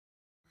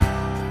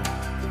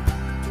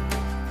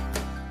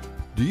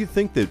Do you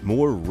think that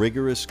more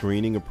rigorous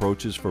screening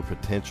approaches for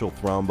potential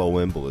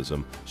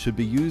thromboembolism should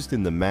be used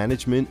in the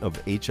management of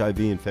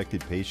HIV-infected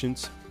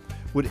patients?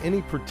 Would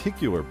any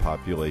particular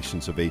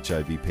populations of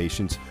HIV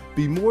patients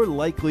be more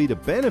likely to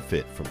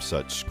benefit from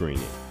such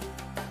screening?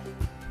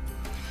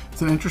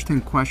 It's an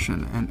interesting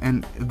question,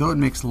 and though it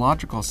makes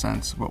logical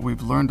sense, what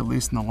we've learned, at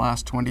least in the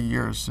last 20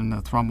 years in the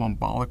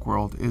thromboembolic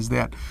world, is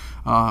that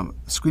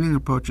screening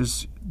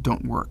approaches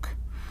don't work.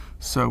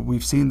 So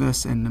we've seen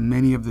this in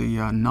many of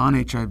the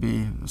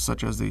non-HIV,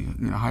 such as the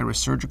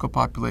high-risk surgical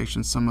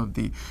populations, some of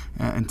the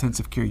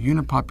intensive care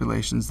unit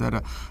populations,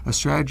 that a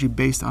strategy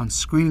based on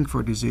screening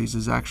for disease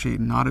is actually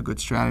not a good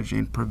strategy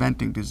in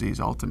preventing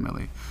disease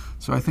ultimately.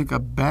 So I think a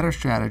better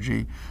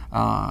strategy,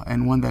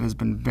 and one that has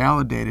been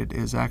validated,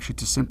 is actually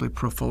to simply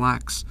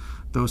prophylax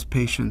those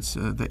patients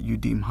that you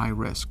deem high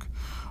risk.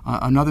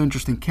 Another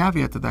interesting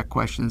caveat to that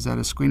question is that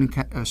a screening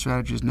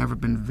strategy has never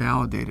been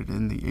validated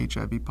in the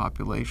HIV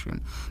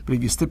population. But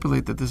if you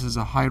stipulate that this is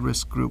a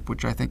high-risk group,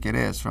 which I think it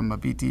is from a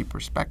VTE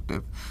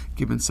perspective,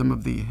 given some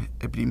of the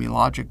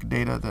epidemiologic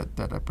data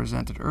that I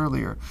presented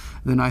earlier,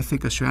 then I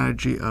think a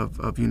strategy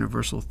of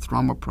universal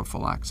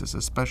thromboprophylaxis,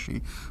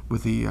 especially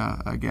with the,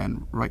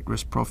 again, right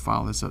risk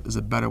profile, is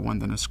a better one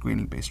than a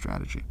screening-based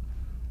strategy.